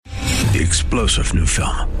The explosive new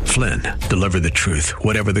film, Flynn, deliver the truth,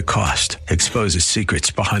 whatever the cost, exposes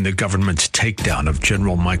secrets behind the government's takedown of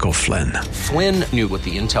General Michael Flynn. Flynn knew what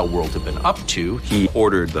the intel world had been up to. He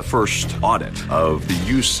ordered the first audit of the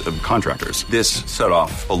use of contractors. This set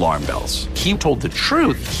off alarm bells. He told the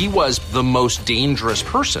truth. He was the most dangerous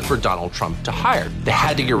person for Donald Trump to hire. They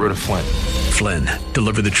had to get rid of Flynn. Flynn,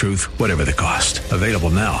 deliver the truth, whatever the cost. Available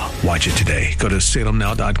now. Watch it today. Go to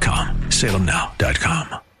salemnow.com.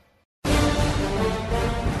 salemnow.com.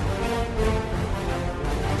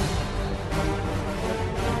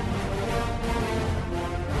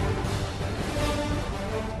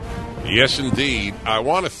 Yes, indeed. I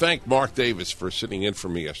want to thank Mark Davis for sitting in for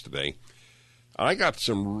me yesterday. I got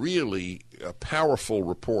some really powerful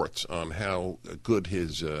reports on how good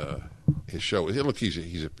his show is. Look,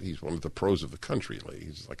 he's one of the pros of the country.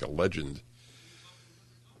 He's like a legend.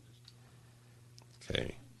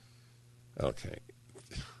 Okay.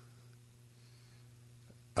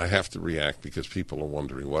 I have to react because people are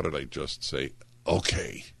wondering, what did I just say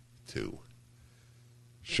okay to?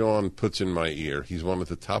 Sean puts in my ear, he's one of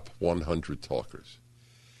the top 100 talkers.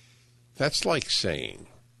 That's like saying,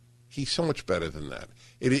 he's so much better than that.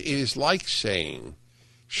 It is like saying,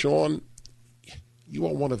 Sean, you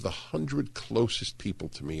are one of the 100 closest people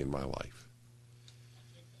to me in my life.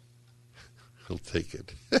 He'll take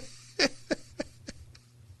it.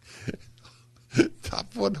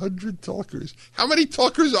 Top 100 talkers. How many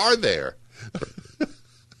talkers are there?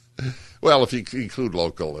 Well, if you include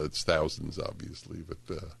local, it's thousands, obviously. But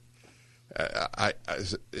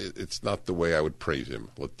it's not the way I would praise him.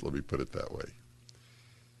 Let me put it that way.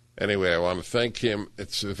 Anyway, I want to thank him.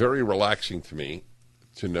 It's very relaxing to me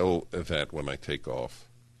to know that when I take off,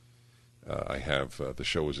 I have the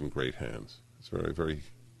show is in great hands. It's very, very,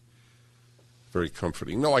 very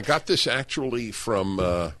comforting. No, I got this actually from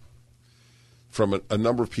a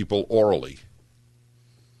number of people orally.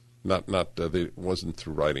 Not. It wasn't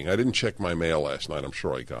through writing. I didn't check my mail last night. I'm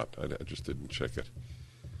sure I just didn't check it.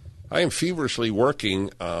 I am feverishly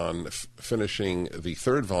working on finishing the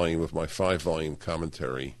third volume of my 5-volume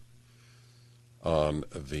commentary on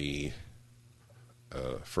the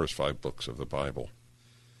first 5 books of the Bible.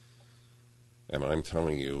 And I'm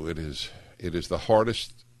telling you, it is the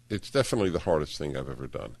hardest. It's definitely the hardest thing I've ever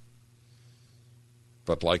done.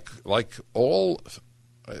 But like all,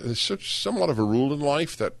 there's somewhat of a rule in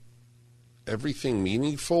life that everything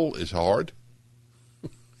meaningful is hard.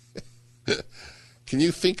 Can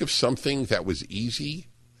you think of something that was easy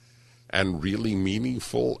and really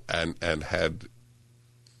meaningful and had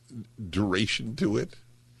duration to it?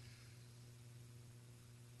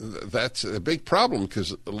 That's a big problem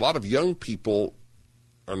because a lot of young people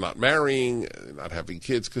are not marrying, not having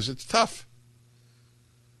kids because it's tough.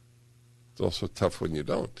 It's also tough when you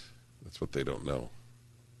don't. That's what they don't know.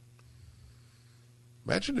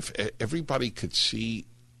 Imagine if everybody could see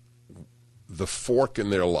the fork in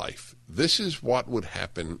their life. This is what would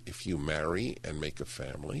happen if you marry and make a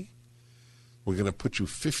family. We're going to put you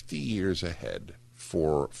 50 years ahead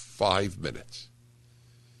for 5 minutes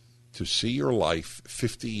to see your life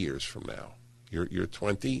 50 years from now. You're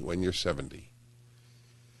 20 when you're 70.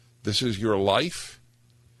 This is your life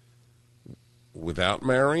without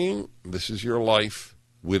marrying. This is your life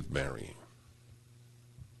with marrying.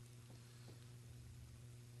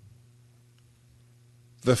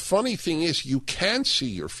 The funny thing is you can see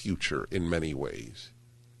your future in many ways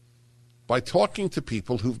by talking to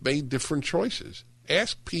people who've made different choices.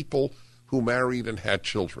 Ask people who married and had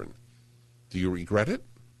children. Do you regret it?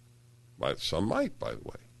 Well, some might, by the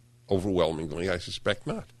way. Overwhelmingly, I suspect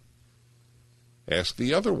not. Ask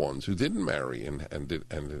the other ones who didn't marry and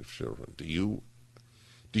have children. Do you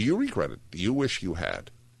regret it? Do you wish you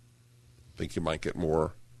had? Think you might get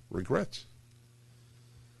more regrets.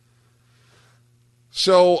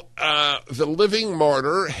 So the living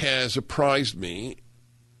martyr has apprised me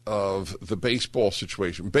of the baseball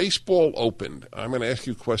situation. Baseball opened. I'm going to ask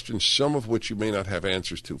you questions, some of which you may not have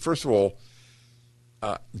answers to. First of all,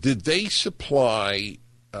 did they supply,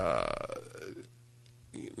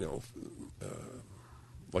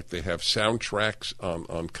 like they have soundtracks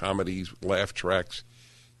on comedies, laugh tracks?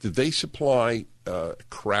 Did they supply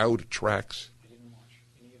crowd tracks? I didn't watch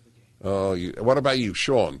any of the games. What about you,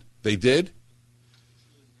 Sean? They did?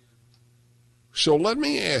 So let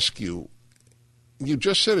me ask you, you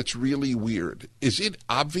just said it's really weird. Is it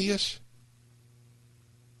obvious?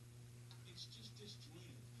 It's just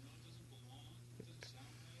disjointed. It doesn't belong. It doesn't sound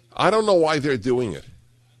right. I don't know why they're doing it.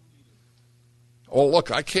 Oh, look,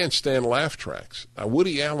 I can't stand laugh tracks.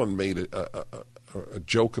 Woody Allen made a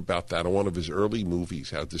joke about that in one of his early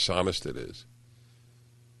movies, how dishonest it is.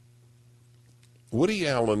 Woody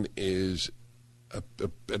Allen is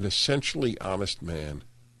an essentially honest man.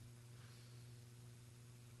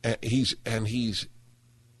 And he's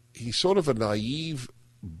sort of a naive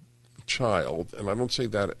child, and I don't say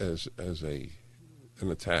that as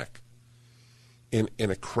an attack, in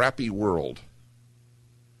a crappy world.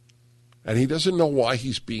 And he doesn't know why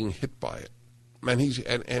he's being hit by it. And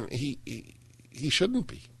he shouldn't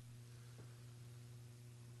be.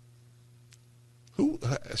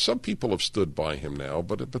 Some people have stood by him now,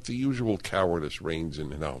 but the usual cowardice reigns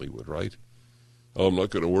in Hollywood, right? Oh, I'm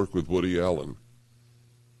not going to work with Woody Allen.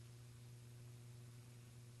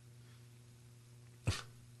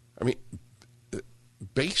 I mean,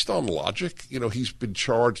 based on logic, he's been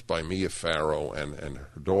charged by Mia Farrow and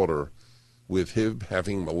her daughter with him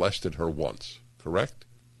having molested her once, correct?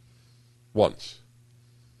 Once.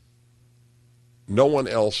 No one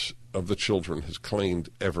else of the children has claimed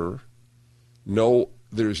ever. No,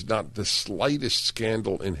 there's not the slightest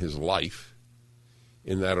scandal in his life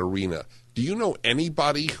in that arena. Do you know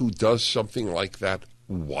anybody who does something like that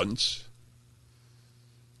once?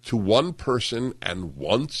 To one person and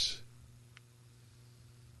once?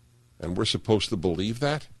 And we're supposed to believe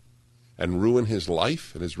that? And ruin his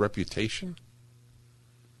life and his reputation?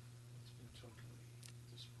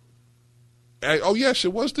 Oh, yes,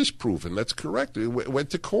 it was disproven. That's correct. It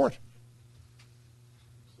went to court.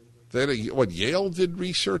 What Yale did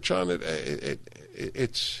research on it.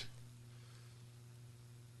 It's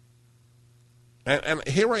and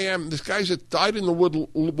here I am. This guy's a dyed-in-the-wool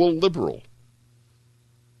liberal.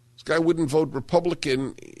 This guy wouldn't vote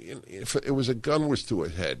Republican if it was a gun was to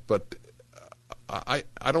his head. But I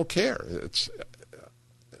don't care. It's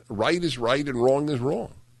right is right and wrong is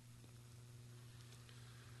wrong.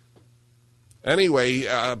 Anyway,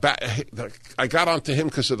 I got onto him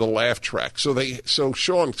because of the laugh track. So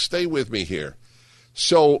Sean, stay with me here.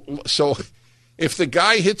 So if the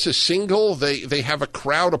guy hits a single, they have a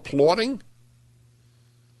crowd applauding.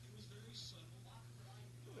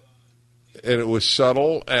 And it was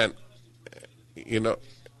subtle, and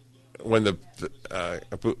when the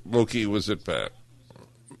Mookie was at bat.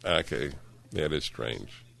 Okay, that is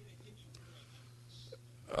strange.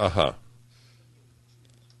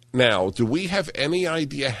 Now, do we have any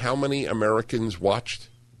idea how many Americans watched?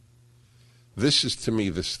 This is, to me,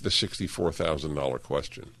 the $64,000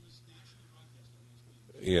 question.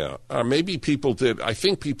 Yeah, maybe people did. I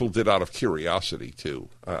think people did out of curiosity too.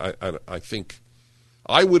 I think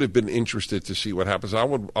I would have been interested to see what happens. I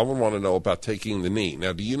would want to know about taking the knee.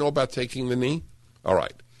 Now, do you know about taking the knee? All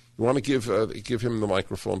right, you want to give him the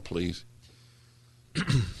microphone, please?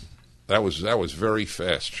 That was very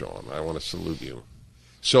fast, Sean. I want to salute you.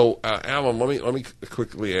 So, Alan, let me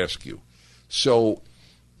quickly ask you. So,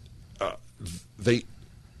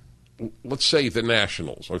 let's say the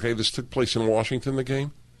Nationals. Okay, this took place in Washington. The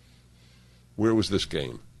game. Where was this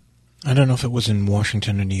game? I don't know if it was in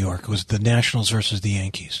Washington or New York. It was the Nationals versus the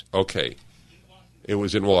Yankees. Okay, it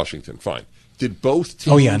was in Washington. Fine. Did both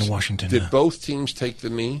teams? Oh yeah, in Washington. Did both teams take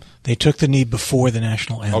the knee? They took the knee before the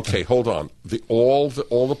national anthem. Okay, hold on. All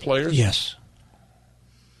the players? Yes.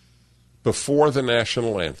 Before the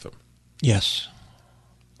national anthem? Yes.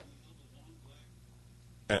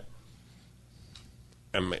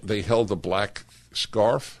 And they held a black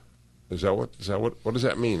scarf? What does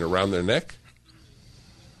that mean? Around their neck?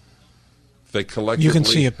 They collectively... You can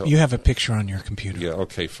see you have a picture on your computer. Yeah,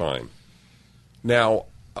 okay, fine. Now,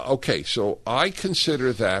 okay, so I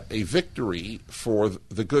consider that a victory for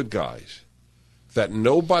the good guys. That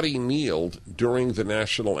nobody kneeled during the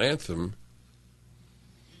national anthem.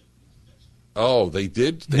 Oh, they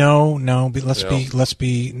did? No. But let's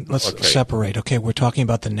separate. Okay, we're talking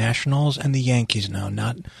about the Nationals and the Yankees now,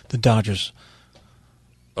 not the Dodgers.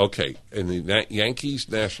 Okay, in the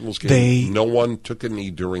Yankees-Nationals game, no one took a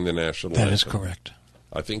knee during the national anthem. That is correct.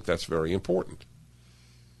 I think that's very important.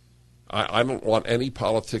 I don't want any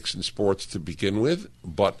politics in sports to begin with,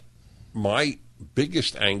 but my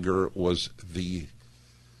biggest anger was the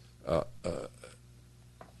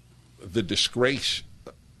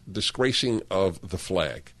disgracing of the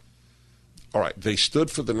flag. All right, they stood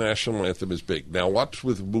for the national anthem is big. Now, what's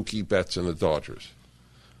with Mookie Betts and the Dodgers?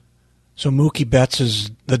 So Mookie Betts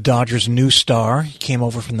is the Dodgers' new star. He came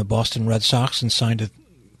over from the Boston Red Sox and signed a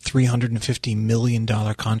 $350 million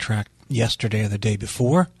contract yesterday or the day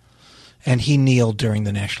before, and he kneeled during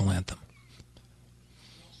the national anthem.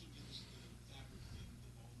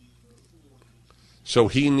 So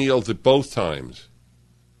he kneeled at both times,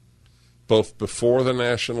 both before the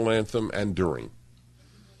national anthem and during.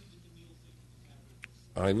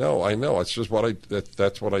 I know. It's just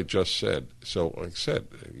that's what I just said. So, like I said,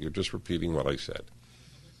 you're just repeating what I said.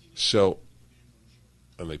 So,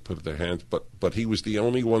 and they put their hands. But he was the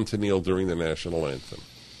only one to kneel during the national anthem.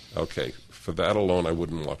 Okay, for that alone, I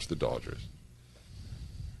wouldn't watch the Dodgers.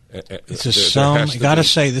 This is you got to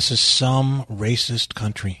say, this is some racist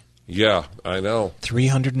country. Yeah, I know.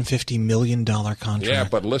 $350 million contract. Yeah,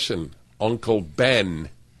 but listen, Uncle Ben,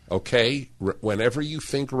 okay? Whenever you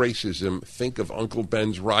think racism, think of Uncle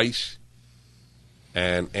Ben's rice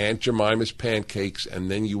and Aunt Jemima's pancakes,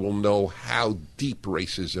 and then you will know how deep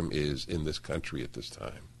racism is in this country at this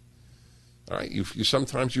time. All right? You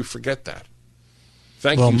sometimes you forget that.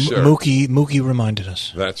 Thank you, sir. Mookie reminded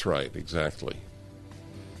us. That's right, exactly.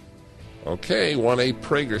 Okay,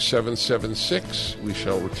 1-8-PRAGER 776. We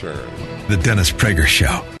shall return. The Dennis Prager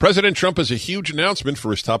Show. President Trump has a huge announcement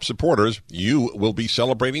for his top supporters. You will be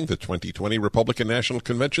celebrating the 2020 Republican National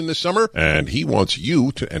Convention this summer, and he wants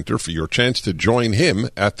you to enter for your chance to join him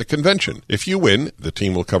at the convention. If you win, the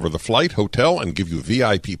team will cover the flight, hotel, and give you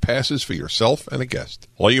VIP passes for yourself and a guest.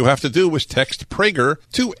 All you have to do is text Prager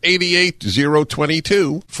to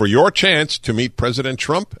 88022 for your chance to meet President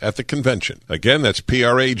Trump at the convention. Again, that's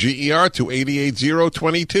PRAGER to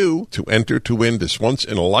 88022 to enter to win this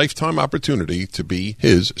once-in-a-lifetime opportunity to be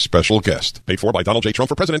his special guest. Paid for by Donald J. Trump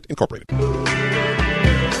for President, Incorporated.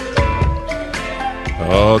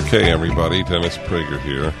 Okay, everybody, Dennis Prager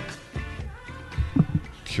here.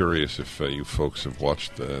 Curious if you folks have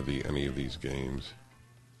watched any of these games.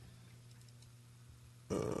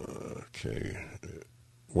 Okay,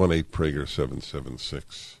 1-8-PRAGER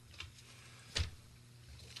 776.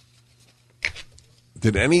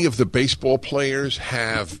 Did any of the baseball players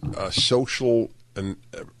have social and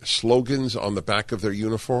slogans on the back of their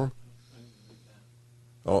uniform?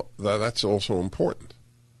 Oh, that's also important.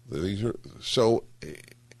 These are so,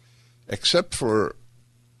 except for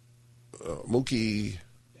Mookie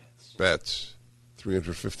Betts,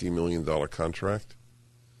 $350 million contract.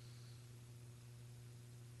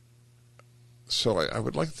 So I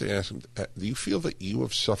would like to ask him: do you feel that you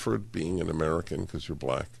have suffered being an American because you're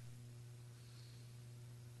black?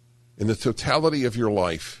 In the totality of your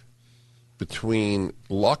life, between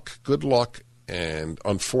luck, good luck, and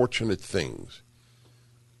unfortunate things,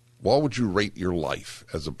 what would you rate your life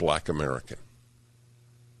as a black American?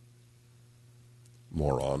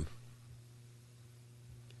 Moron.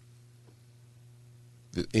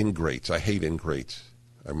 The ingrates. I hate ingrates.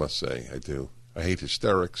 I must say, I do. I hate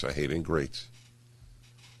hysterics. I hate ingrates.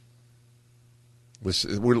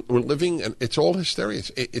 We're living, and it's all hysteria.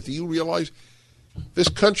 Do you realize this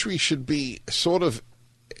country should be sort of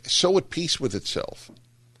so at peace with itself?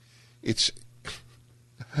 It's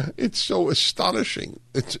so astonishing.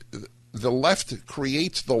 The left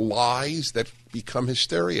creates the lies that become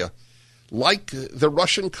hysteria, like the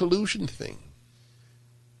Russian collusion thing.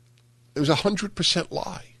 It was 100%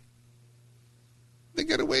 lie. They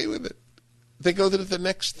get away with it. They go to the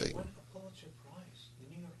next thing.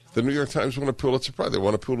 The New York Times won a Pulitzer Prize. They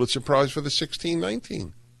won a Pulitzer Prize for the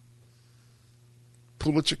 1619.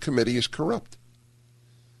 Pulitzer Committee is corrupt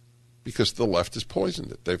because the left has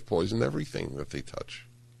poisoned it. They've poisoned everything that they touch.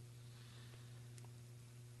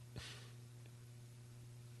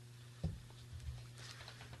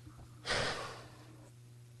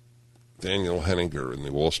 Daniel Henninger in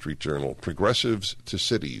the Wall Street Journal. Progressives to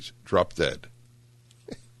cities drop dead.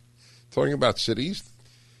 Talking about cities,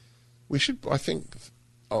 we should, I think,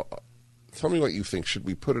 tell me what you think. Should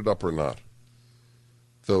we put it up or not?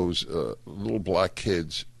 Those little black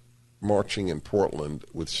kids marching in Portland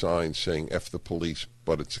with signs saying F the police,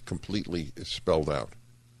 but it's completely spelled out.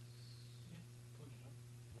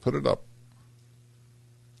 Put it up.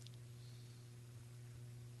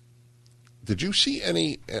 Did you see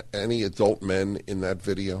any adult men in that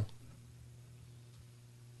video?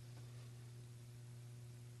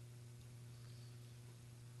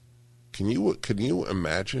 Can you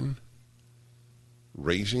imagine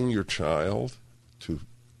raising your child to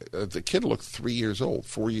the kid looked 3 years old,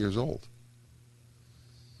 4 years old.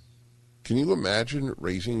 Can you imagine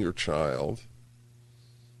raising your child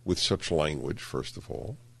with such language, first of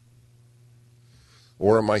all?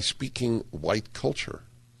 Or am I speaking white culture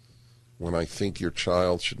when I think your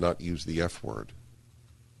child should not use the F word?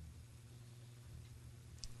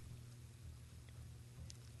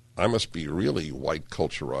 I must be really white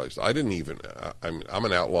culturized. I'm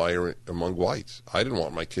an outlier among whites. I didn't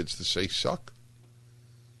want my kids to say suck.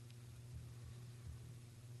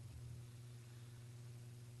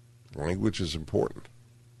 Language is important.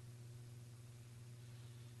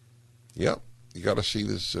 Yep, you got to see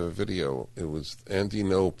this video. It was Andy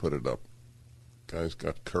No put it up. Guy's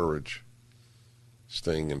got courage,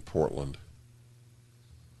 staying in Portland.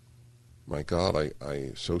 My God, I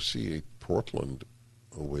associate Portland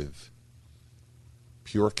with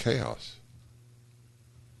Pure chaos.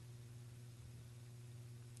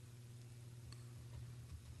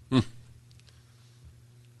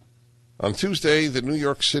 On Tuesday, the New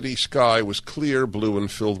York City sky was clear, blue,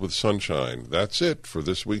 and filled with sunshine. That's it for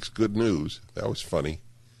this week's good news. That was funny.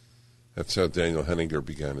 That's how Daniel Henninger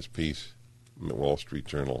began his piece in the Wall Street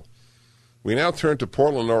Journal. We now turn to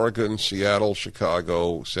Portland, Oregon, Seattle,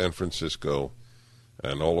 Chicago, San Francisco,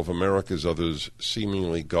 and all of America's other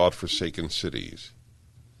seemingly godforsaken cities.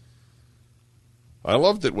 I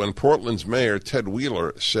loved it when Portland's mayor, Ted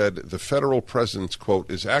Wheeler, said the federal presence,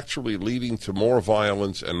 quote, is actually leading to more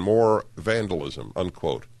violence and more vandalism,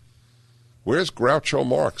 unquote. Where's Groucho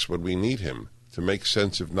Marx when we need him to make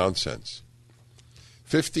sense of nonsense?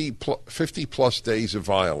 50-plus days of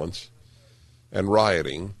violence and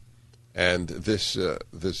rioting, and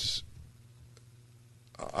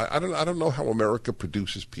I don't know how America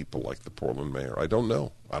produces people like the Portland mayor. I don't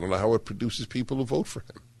know. I don't know how it produces people who vote for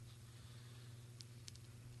him.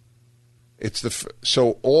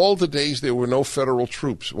 So all the days there were no federal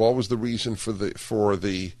troops. What was the reason for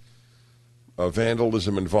the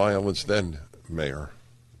vandalism and violence then, Mayor?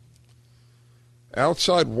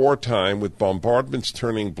 Outside wartime, with bombardments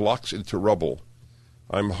turning blocks into rubble,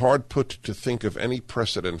 I'm hard put to think of any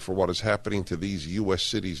precedent for what is happening to these U.S.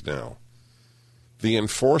 cities now. The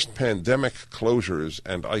enforced pandemic closures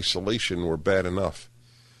and isolation were bad enough,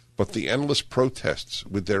 but the endless protests,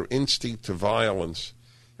 with their instinct to violence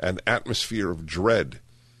and atmosphere of dread,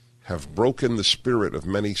 have broken the spirit of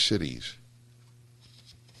many cities.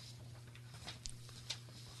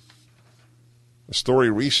 A story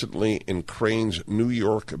recently in Crane's New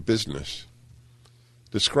York Business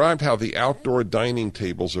described how the outdoor dining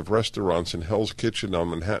tables of restaurants in Hell's Kitchen on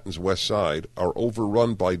Manhattan's West Side are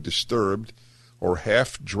overrun by disturbed or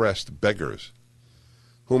half-dressed beggars,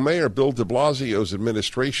 whom Mayor Bill de Blasio's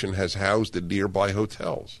administration has housed in nearby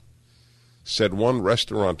hotels. Said one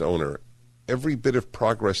restaurant owner, every bit of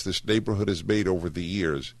progress this neighborhood has made over the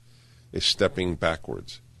years is stepping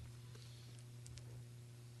backwards.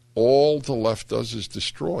 All the left does is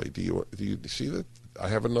destroy. Do you see that? I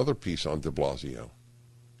have another piece on de Blasio.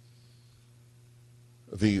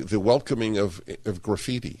 The welcoming of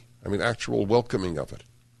graffiti. I mean, actual welcoming of it.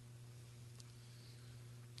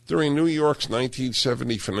 During New York's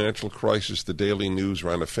 1970 financial crisis, the Daily News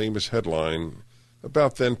ran a famous headline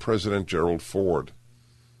about then-President Gerald Ford.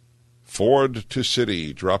 Ford to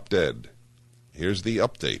city, drop dead. Here's the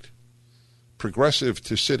update. Progressive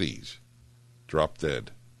to cities, drop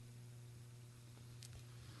dead.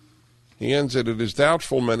 He ends it is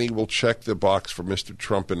doubtful many will check the box for Mr.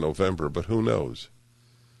 Trump in November, but who knows?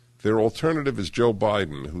 Their alternative is Joe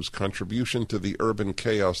Biden, whose contribution to the urban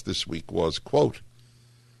chaos this week was, quote,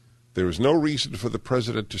 there is no reason for the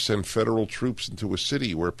president to send federal troops into a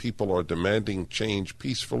city where people are demanding change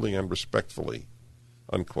peacefully and respectfully,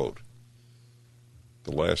 unquote.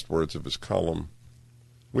 The last words of his column.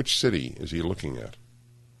 Which city is he looking at?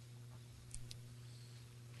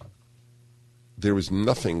 There is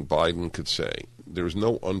nothing Biden could say. There is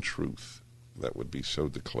no untruth that would be so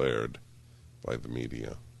declared by the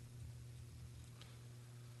media.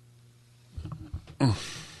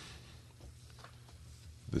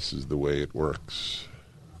 This is the way it works.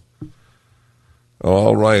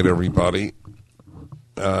 All right, everybody.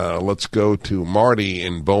 Let's go to Marty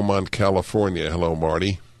in Beaumont, California. Hello,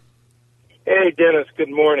 Marty. Hey, Dennis.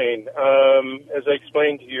 Good morning. As I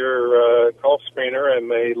explained to your call screener, I'm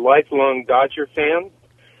a lifelong Dodger fan.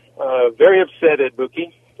 Very upset at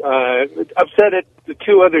Mookie. Upset at the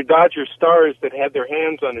two other Dodger stars that had their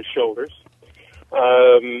hands on his shoulders.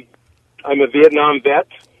 I'm a Vietnam vet.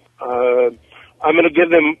 I'm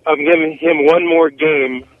giving him one more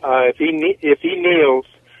game. If he kneels,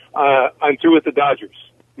 I'm through with the Dodgers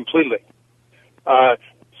completely.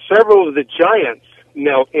 Several of the Giants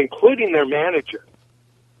knelt, including their manager.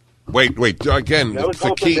 Wait. Again,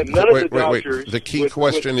 the key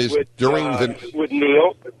question is during the would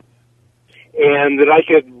kneel, and that I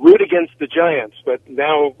could root against the Giants. But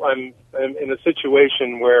now I'm in a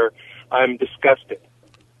situation where I'm disgusted.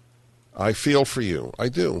 I feel for you. I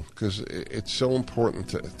do, because it's so important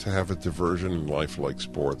to have a diversion in life like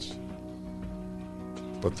sports.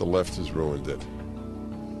 But the left has ruined it.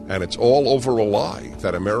 And it's all over a lie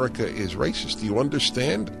that America is racist. Do you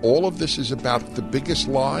understand? All of this is about the biggest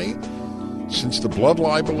lie since the blood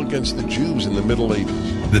libel against the Jews in the Middle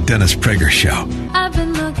Ages. The Dennis Prager Show. I've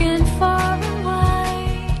been looking for a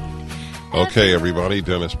while. Okay, everybody,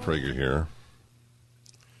 Dennis Prager here.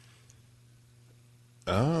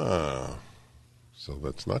 So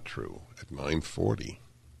that's not true. At 9:40.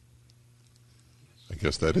 I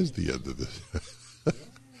guess that is the end of this.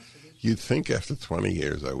 You'd think after 20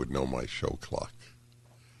 years I would know my show clock.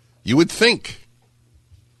 You would think.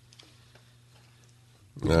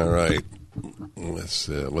 All right.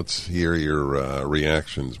 Let's hear your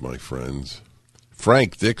reactions, my friends.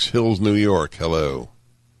 Frank, Dix Hills, New York. Hello.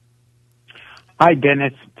 Hi,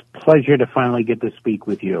 Dennis. Pleasure to finally get to speak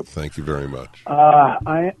with you. Thank you very much.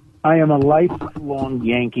 I am a lifelong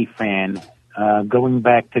Yankee fan, going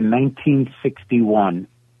back to 1961,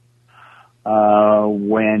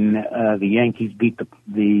 when the Yankees beat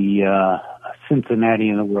the Cincinnati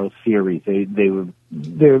in the World Series.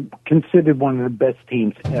 They're considered one of the best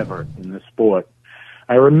teams ever in the sport.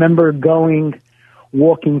 I remember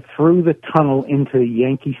walking through the tunnel into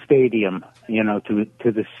Yankee Stadium, to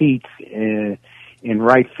the seats in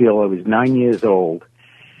right field. I was 9 years old,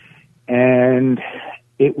 and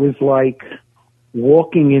it was like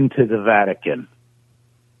walking into the Vatican.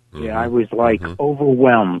 Mm-hmm. Yeah, I was like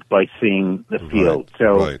overwhelmed by seeing the field.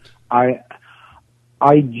 Right. So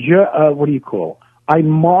what do you call? I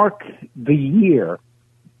mark the year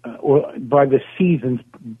or by the seasons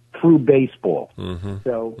through baseball. Mm-hmm.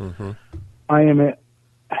 So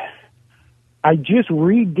I just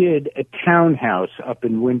redid a townhouse up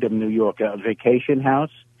in Windham, New York, a vacation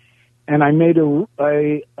house, and I made an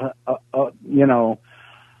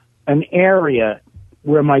area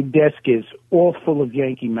where my desk is all full of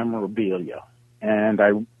Yankee memorabilia. And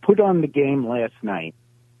I put on the game last night,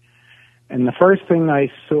 and the first thing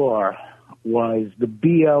I saw was the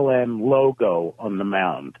BLM logo on the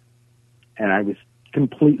mound, and I was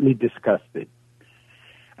completely disgusted.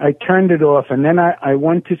 I turned it off, and then I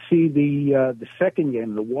went to see the second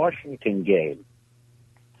game, the Washington game,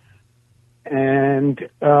 and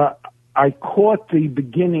I caught the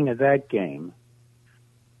beginning of that game.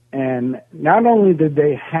 And not only did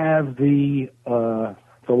they have the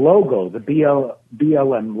logo, the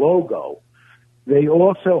BLM logo, they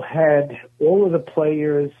also had all of the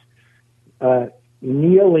players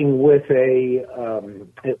kneeling with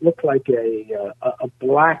it looked like a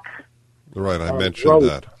black. Right, I mentioned rope.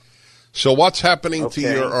 That. So what's happening to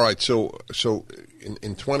your? All right, so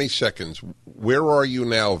in 20 seconds, where are you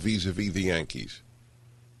now vis-a-vis the Yankees?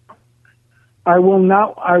 I will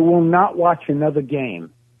not watch another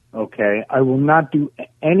game. Okay, I will not do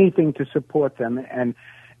anything to support them, and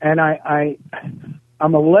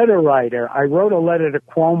I'm a letter writer. I wrote a letter to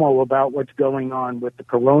Cuomo about what's going on with the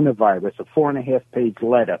coronavirus, a 4.5-page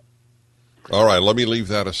letter. All right, let me leave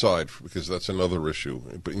that aside because that's another issue.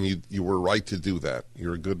 But you were right to do that.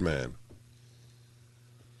 You're a good man.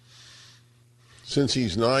 Since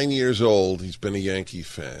he's 9 years old, he's been a Yankee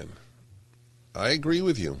fan. I agree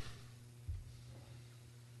with you.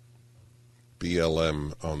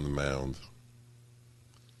 BLM on the mound.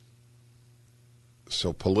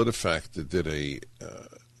 So PolitiFact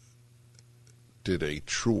did a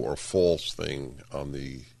true or false thing on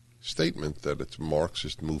the statement that it's a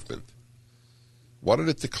Marxist movement. What did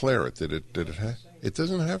it declare it? Did it have? It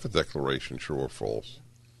doesn't have a declaration, true or false.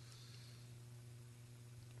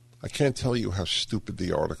 I can't tell you how stupid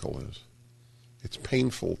the article is. It's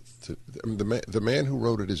painful. The man who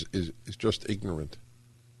wrote it is just ignorant.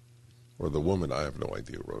 Or the woman, I have no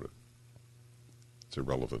idea who wrote it. It's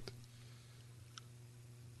irrelevant.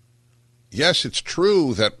 Yes, it's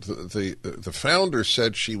true that the founder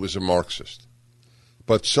said she was a Marxist.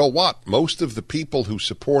 But so what? Most of the people who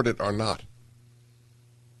support it are not.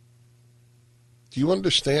 Do you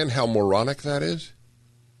understand how moronic that is?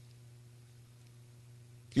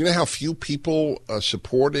 Do you know how few people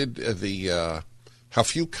supported how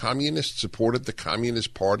few communists supported the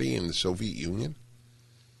Communist Party in the Soviet Union?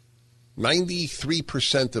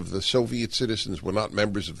 93% of the Soviet citizens were not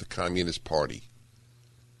members of the Communist Party.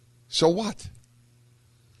 So what?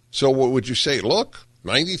 So what would you say? Look,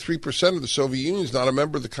 93% of the Soviet Union is not a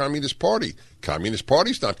member of the Communist Party. Communist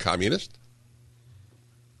Party's not communist.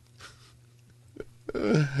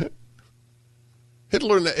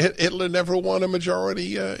 Hitler never won a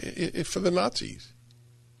majority for the Nazis.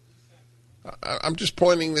 I'm just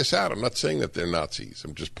pointing this out. I'm not saying that they're Nazis.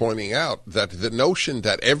 I'm just pointing out that the notion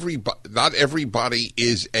that not everybody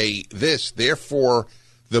is a this, therefore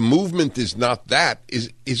the movement is not that, is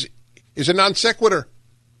a non sequitur.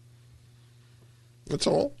 That's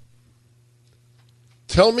all.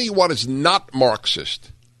 Tell me what is not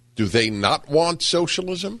Marxist. Do they not want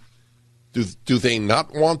socialism? Do they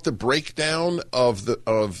not want the breakdown of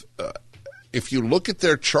if you look at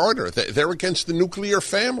their charter, they're against the nuclear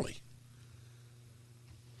family.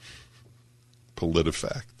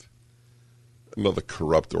 PolitiFact, another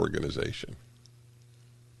corrupt organization.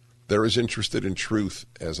 They're as interested in truth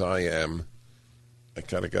as I am. I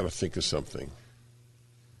kind of got to think of something.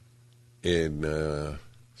 In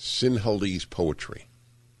Sinhalese poetry.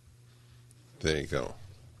 There you go.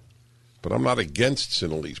 But I'm not against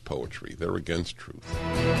Sinhalese poetry. They're against truth.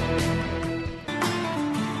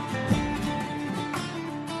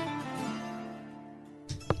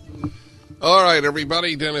 All right,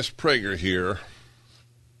 everybody. Dennis Prager here.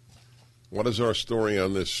 What is our story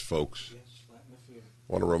on this, folks? I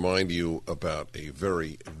want to remind you about a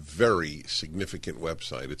very, very significant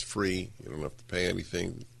website. It's free. You don't have to pay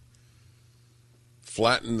anything.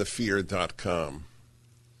 FlattenTheFear.com.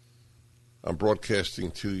 I'm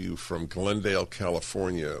broadcasting to you from Glendale,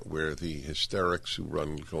 California, where the hysterics who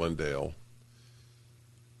run Glendale,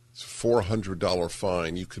 it's a $400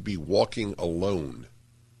 fine. You could be walking alone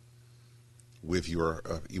with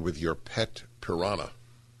your pet piranha,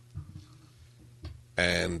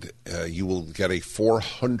 and you will get a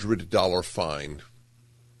 $400 fine.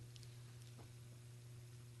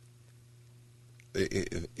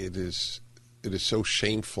 It is so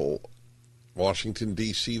shameful. Washington,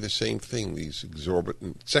 D.C., the same thing. These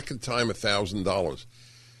exorbitant, second time $1,000.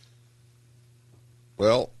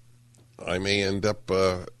 Well, I may end up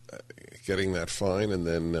getting that fine and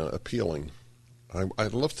then appealing.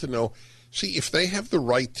 I'd love to know. See, if they have the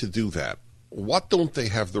right to do that, what don't they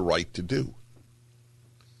have the right to do?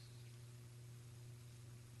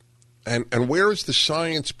 And where is the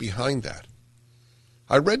science behind that?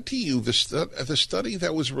 I read to you the study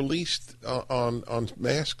that was released on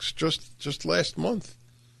masks just last month.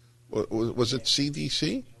 Was it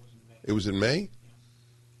CDC? It was in May?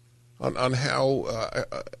 On how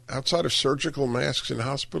outside of surgical masks in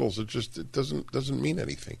hospitals, it doesn't mean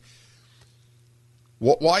anything.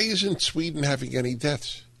 Why isn't Sweden having any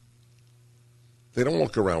deaths? They don't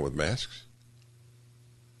walk around with masks.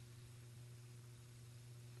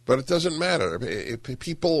 But it doesn't matter.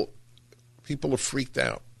 People are freaked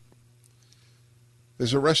out.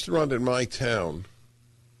 There's a restaurant in my town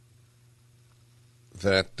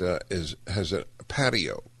that has a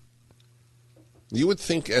patio. You would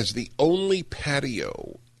think, as the only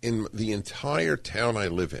patio in the entire town I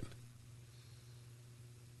live in,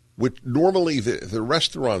 which normally the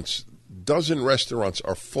restaurants, dozen restaurants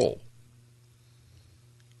are full.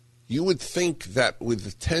 You would think that with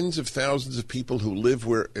the tens of thousands of people who live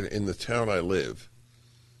in the town I live,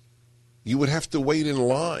 you would have to wait in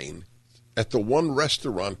line at the one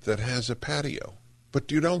restaurant that has a patio.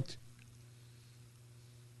 But you don't.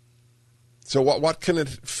 So what can it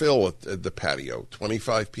fill at the patio?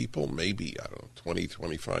 25 people? Maybe, I don't know, 20,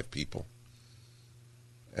 25 people.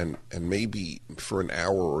 And maybe for an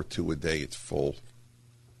hour or two a day it's full.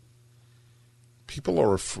 People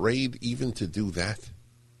are afraid even to do that.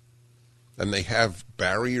 And they have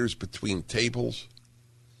barriers between tables.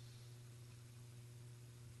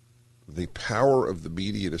 The power of the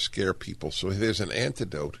media to scare people. So there's an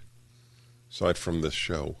antidote, aside from this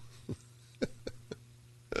show.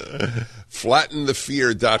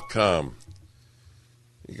 FlattenTheFear.com.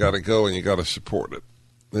 You got to go and you got to support it.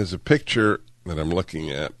 There's a picture that I'm looking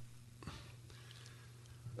at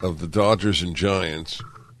of the Dodgers and Giants,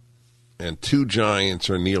 and two Giants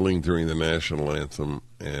are kneeling during the national anthem,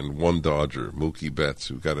 and one Dodger, Mookie Betts,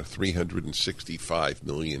 who got a $365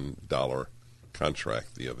 million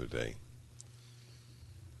contract the other day.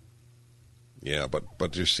 Yeah,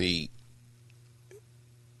 but you see,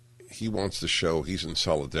 he wants to show he's in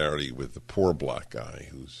solidarity with the poor black guy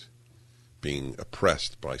who's being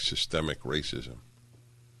oppressed by systemic racism.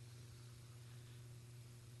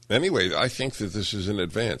 Anyway, I think that this is an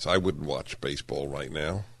advance. I wouldn't watch baseball right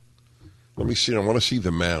now. Let me see. I want to see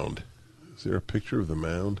the mound. Is there a picture of the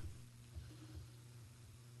mound?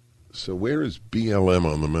 So where is BLM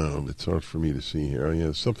on the mound? It's hard for me to see here. Oh,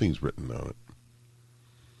 yeah, something's written on it.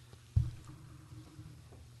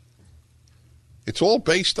 It's all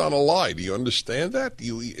based on a lie. Do you understand that?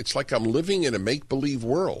 It's like I'm living in a make-believe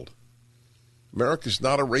world. America's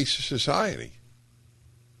not a racist society.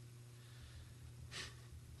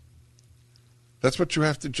 That's what you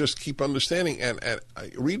have to just keep understanding. And I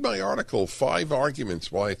read my article, 5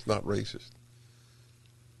 Arguments Why It's Not Racist.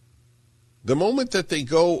 The moment that they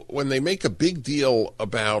go, when they make a big deal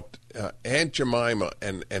about Aunt Jemima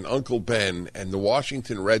and Uncle Ben and the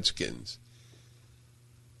Washington Redskins,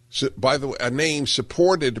 so, by the way, a name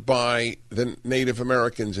supported by the Native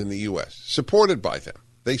Americans in the U.S., supported by them.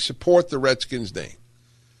 They support the Redskins name.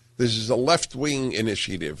 This is a left-wing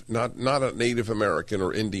initiative, not a Native American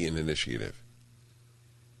or Indian initiative.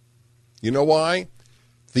 You know why?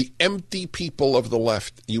 The empty people of the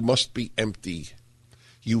left, you must be empty.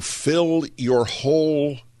 You fill your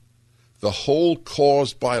hole, the hole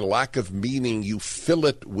caused by lack of meaning, you fill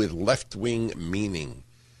it with left-wing meaning.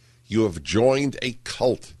 You have joined a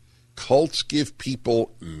cult Cults give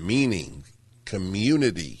people meaning,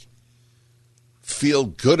 community, feel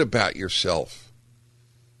good about yourself.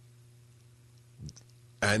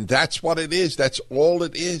 And that's what it is. That's all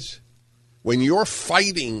it is. When you're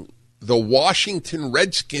fighting the Washington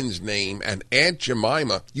Redskins name and Aunt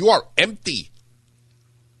Jemima, you are empty.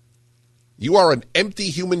 You are an empty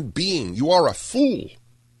human being. You are a fool.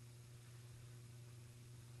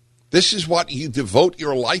 This is what you devote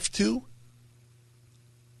your life to?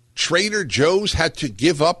 Trader Joe's had to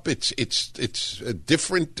give up its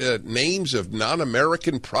different names of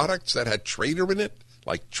non-American products that had Trader in it,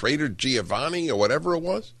 like Trader Giovanni or whatever it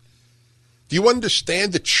was. Do you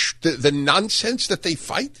understand the nonsense that they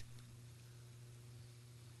fight?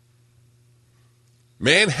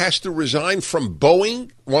 Man has to resign from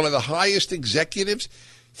Boeing, one of the highest executives.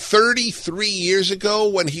 33 years ago,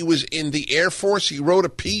 when he was in the Air Force, he wrote a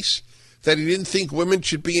piece that he didn't think women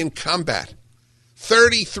should be in combat.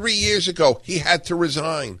 33 years ago, he had to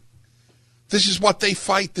resign. This is what they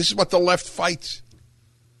fight. This is what the left fights.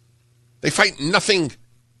 They fight nothing.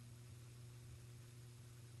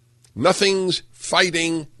 Nothing's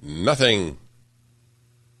fighting nothing.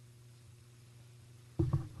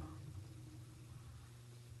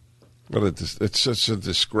 But it's such a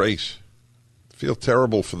disgrace. I feel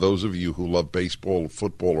terrible for those of you who love baseball,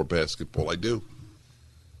 football, or basketball. I do.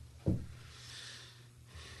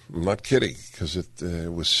 I'm not kidding, because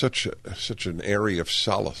it was such an area of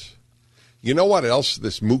solace. You know what else?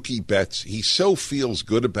 This Mookie Betts, he so feels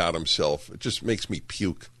good about himself. It just makes me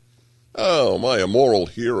puke. Oh, my immoral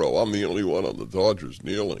hero. I'm the only one on the Dodgers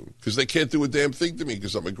kneeling. Because they can't do a damn thing to me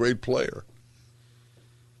because I'm a great player.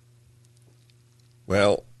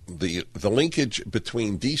 Well, the linkage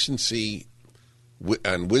between decency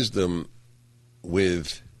and wisdom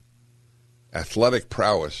with athletic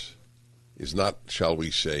prowess is not, shall we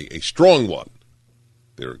say, a strong one.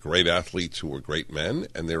 There are great athletes who are great men,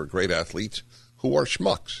 and there are great athletes who are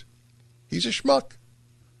schmucks. He's a schmuck.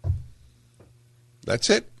 That's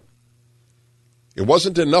it. It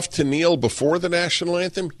wasn't enough to kneel before the national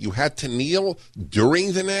anthem. You had to kneel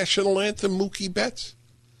during the national anthem, Mookie Betts.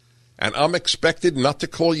 And I'm expected not to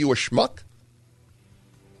call you a schmuck?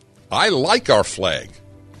 I like our flag.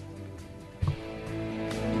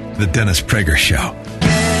 The Dennis Prager Show.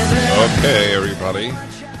 Okay, everybody.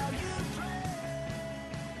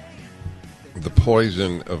 The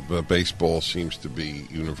poison of baseball seems to be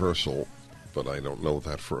universal, but I don't know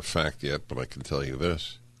that for a fact yet, but I can tell you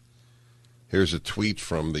this. Here's a tweet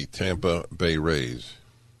from the Tampa Bay Rays.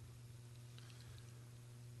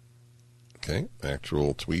 Okay,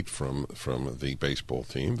 actual tweet from the baseball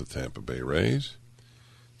team, the Tampa Bay Rays.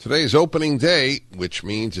 Today is opening day, which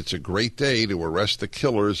means it's a great day to arrest the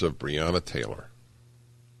killers of Breonna Taylor.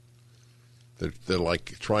 They're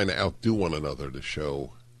like trying to outdo one another to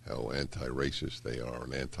show how anti-racist they are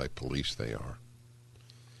and anti-police they are.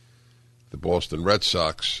 The Boston Red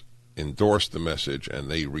Sox endorsed the message,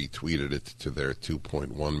 and they retweeted it to their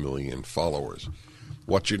 2.1 million followers.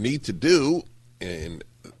 What you need to do, and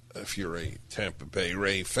if you're a Tampa Bay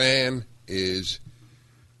Ray fan, is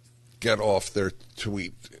get off their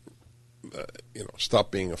tweet,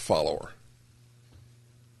 stop being a follower.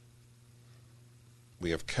 We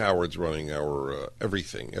have cowards running our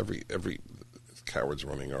everything, every cowards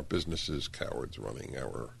running our businesses, cowards running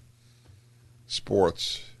our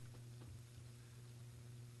sports.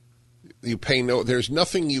 There's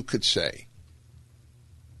nothing you could say.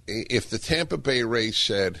 If the Tampa Bay Rays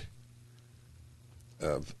said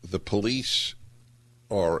the police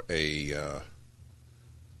are a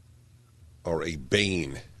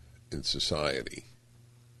bane in society,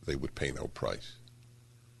 they would pay no price.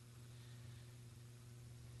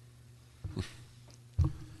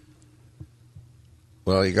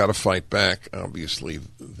 Well, you got to fight back. Obviously,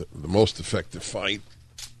 the most effective fight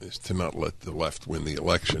is to not let the left win the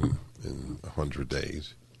election in 100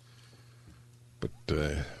 days. But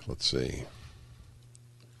let's see.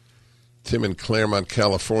 Tim in Claremont,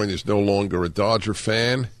 California is no longer a Dodger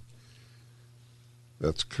fan.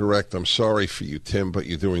 That's correct. I'm sorry for you, Tim, but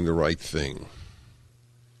you're doing the right thing.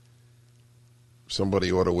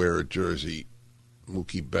 Somebody ought to wear a jersey.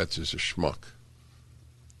 Mookie Betts is a schmuck.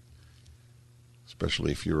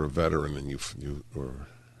 Especially if you're a veteran and if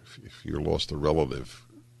you lost a relative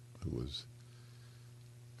who was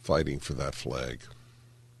fighting for that flag.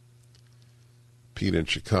 Pete in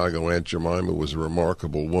Chicago, Aunt Jemima was a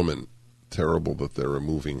remarkable woman. Terrible that they're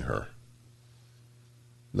removing her.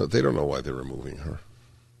 No, they don't know why they're removing her.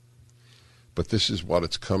 But this is what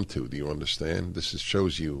it's come to. Do you understand? This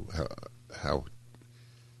shows you how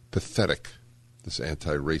pathetic this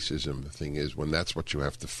anti-racism thing is when that's what you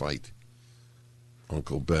have to fight.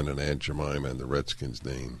 Uncle Ben and Aunt Jemima and the Redskins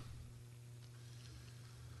name.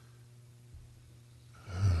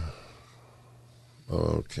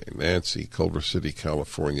 Okay, Nancy, Culver City,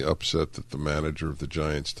 California, upset that the manager of the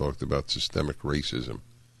Giants talked about systemic racism.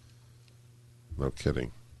 No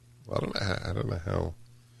kidding. I don't know how.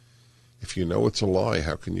 If you know it's a lie,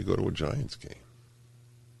 how can you go to a Giants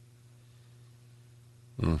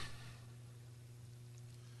game?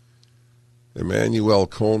 Emmanuel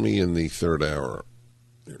Comey in the third hour.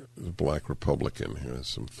 The Black Republican. Here are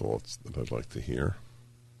some thoughts that I'd like to hear.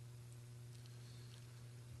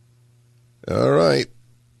 All right.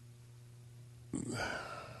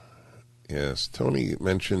 Yes, Tony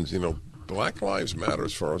mentions, Black Lives Matter,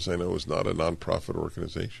 as far as I know, is not a nonprofit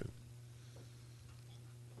organization.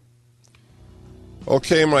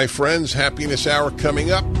 Okay, my friends, happiness hour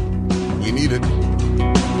coming up. We need it.